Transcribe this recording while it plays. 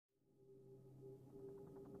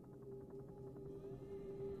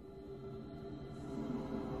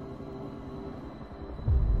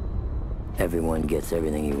everyone gets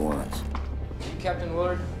everything he wants. Captain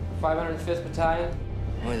Willard, 505th Battalion.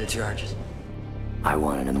 What are the charges? I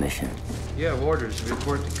wanted a mission. You have orders to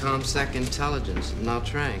report to ComSec Intelligence,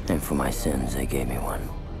 not rank. And for my sins, they gave me one.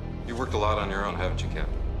 You worked a lot on your own, haven't you,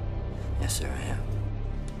 Captain? Yes, sir, I have.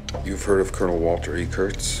 You've heard of Colonel Walter E.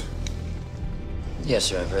 Kurtz? Yes,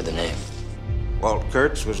 sir, I've heard the name. Walt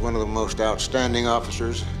Kurtz was one of the most outstanding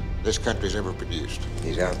officers this country's ever produced.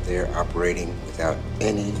 He's out there operating without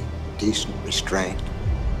any decent restraint,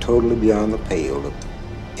 totally beyond the pale of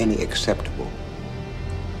any acceptable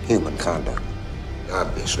human conduct.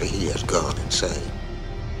 Obviously, he has gone insane.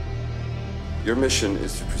 Your mission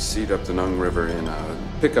is to proceed up the Nung River and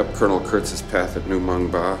pick up Colonel Kurtz's path at New Mung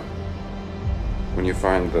Ba. When you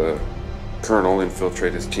find the colonel,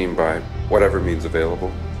 infiltrate his team by whatever means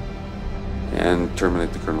available, and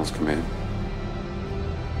terminate the colonel's command.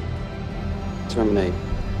 Terminate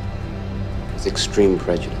with extreme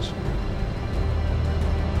prejudice.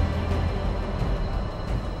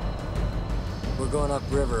 We're going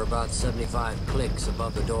upriver about 75 clicks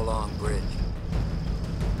above the Dolong Bridge.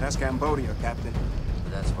 That's Cambodia, Captain.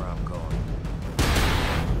 That's where I'm going.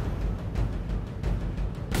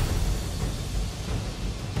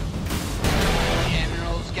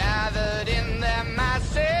 Generals gathered in their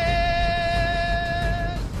masses,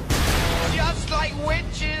 just like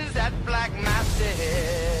witches at black masses.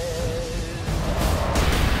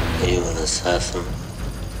 Are you an assassin?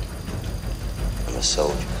 I'm a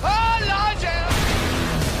soldier. Oh, Lord, yeah.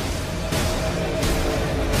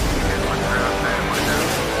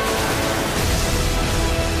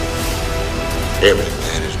 Every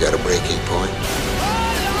man has got a breaking point.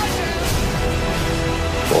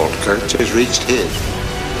 Walt Kurtz has reached his.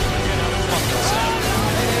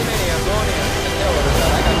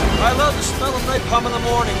 I love the smell of napalm in the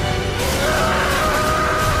morning.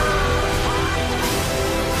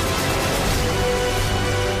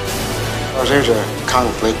 Because there's a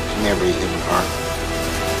conflict in every human heart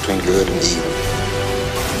between good and evil.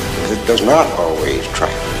 Good does not always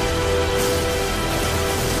triumph.